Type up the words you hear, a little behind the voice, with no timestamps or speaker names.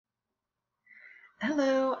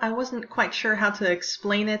Hello, I wasn't quite sure how to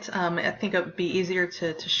explain it. I think it would be easier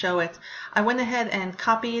to show it. I went ahead and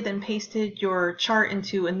copied and pasted your chart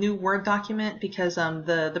into a new Word document because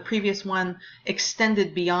the previous one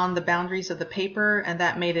extended beyond the boundaries of the paper, and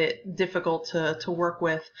that made it difficult to work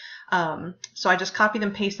with. So I just copied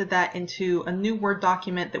and pasted that into a new Word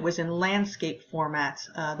document that was in landscape format.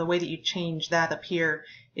 The way that you change that up here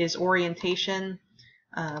is orientation.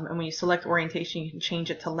 And when you select orientation, you can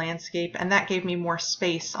change it to landscape, and that gave me more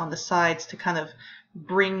space on the sides to kind of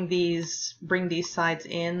bring these sides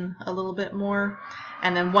in a little bit more.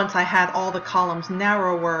 And then once I had all the columns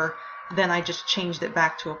narrower, then I just changed it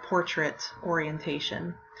back to a portrait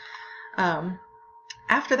orientation.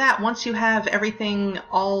 After that, once you have everything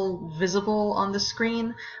all visible on the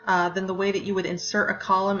screen, then the way that you would insert a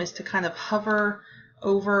column is to kind of hover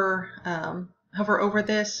over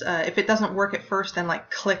this. If it doesn't work at first, then like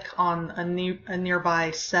click on a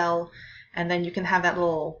nearby cell, and then you can have that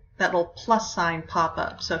little plus sign pop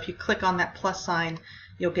up. So if you click on that plus sign,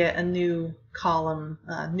 you'll get a new column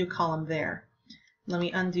there. Let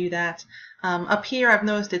me undo that. Up here, I've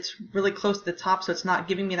noticed it's really close to the top, so it's not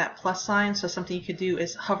giving me that plus sign. So something you could do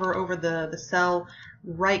is hover over the cell,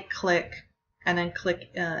 right click, and then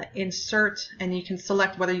click insert, and you can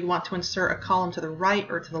select whether you want to insert a column to the right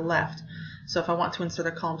or to the left. So if I want to insert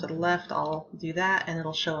a column to the left, I'll do that, and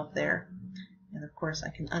it'll show up there. And of course, I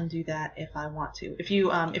can undo that if I want to. If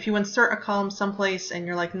you insert a column someplace and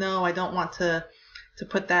you're like, no, I don't want to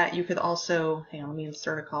put that, you could also, hang on, let me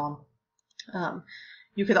insert a column.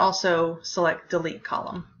 You could also select delete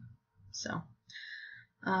column. So,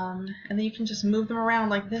 and then you can just move them around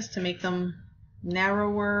like this to make them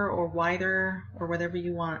narrower or wider or whatever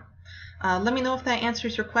you want. Let me know if that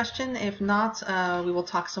answers your question. If not, we will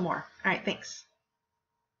talk some more. All right, thanks.